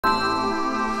Yeah,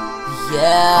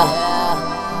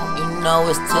 you know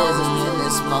it's Tizz in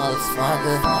this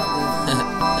motherfucker.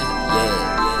 Yeah,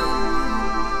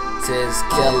 Tizz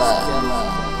killer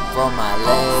for my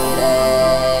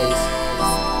ladies.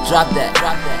 Drop that,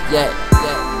 yeah.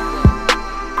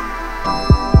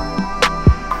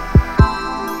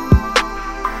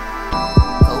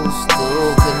 Coast to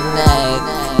connect.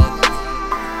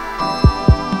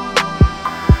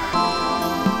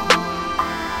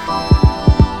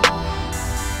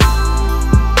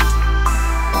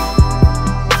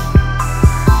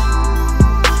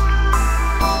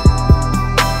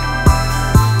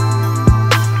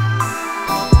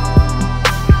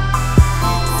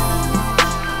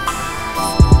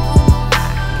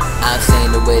 I've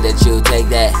seen the way that you take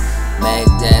that, make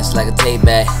dance like a tape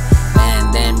back.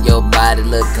 Man, damn, your body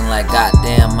looking like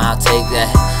goddamn, I'll take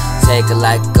that. Take it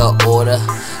like a order.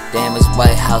 Damn, it's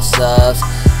White House subs.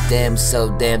 Damn, so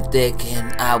damn thick,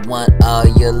 and I want all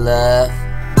your love.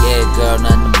 Yeah, girl,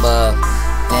 nothing above.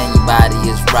 Damn, your body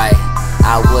is right.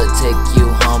 I would take you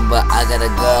home, but I gotta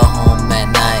go home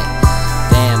at night.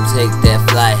 Damn, take that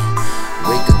flight.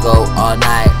 We could go all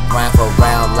night, round for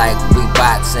round like we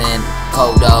boxing.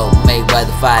 Kodo,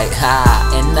 Mayweather fight, ha.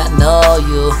 And I know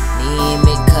you need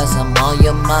me cause I'm on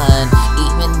your mind.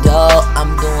 Even though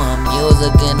I'm doing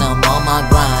music and I'm on my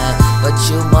grind, but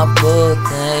you my boo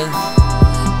thing,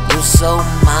 you so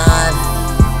mine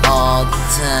all the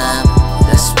time.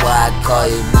 That's why I call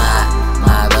you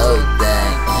my boo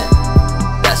thing.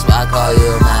 That's why I call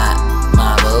you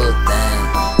my boo thing.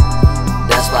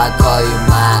 That's why I call you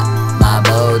my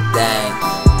boo thing.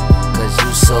 Cause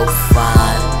you so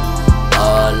fine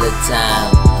all the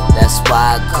time. That's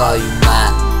why I call you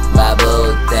my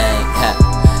boo thing.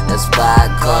 That's why I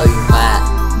call you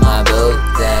my boo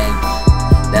thing.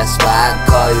 That's why I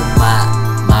call you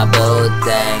my boo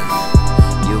thing.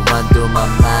 You run through my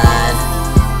mind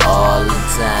all the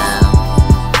time.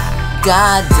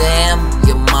 Goddamn,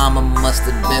 your mama must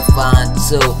have been fine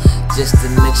too, just to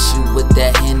mix you with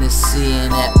that Hennessy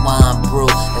and that wine brew.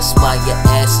 That's why your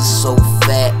ass is so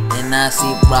fat and I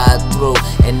see right through.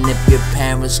 And if your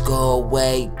parents go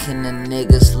away, can a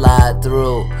nigga slide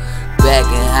through? Back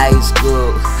in high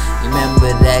school, you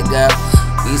remember that girl?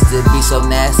 We used to be so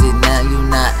nasty, now you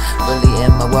not really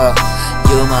in my world.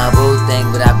 You my boo thing,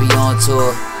 but I be on tour.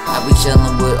 I be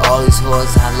chillin' with all these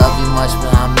whores. I love you much,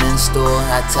 but I'm in store.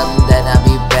 I tell them that I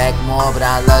be back more, but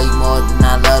I love you more than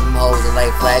I love them hoes. I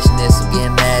like flashing this and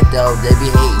getting mad though. They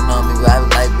be hating on me, but I be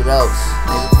like, what up?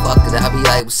 Nigga, fuck it, I be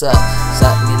like, what's up?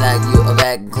 Suck me like you a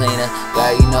vacuum cleaner.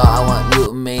 Girl, you know I want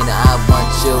you and me, I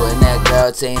want you and that girl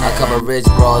Tina. A couple rich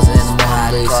bras in the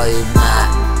morning. I call you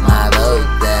my boo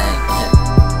thing.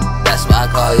 That's why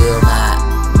I call you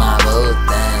my boo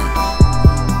thing.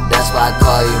 That's why I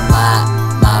call you my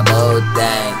boo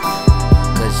thing.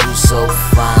 Cause you so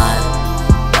fine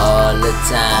all the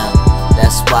time.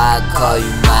 That's why I call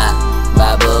you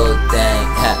my boo thing.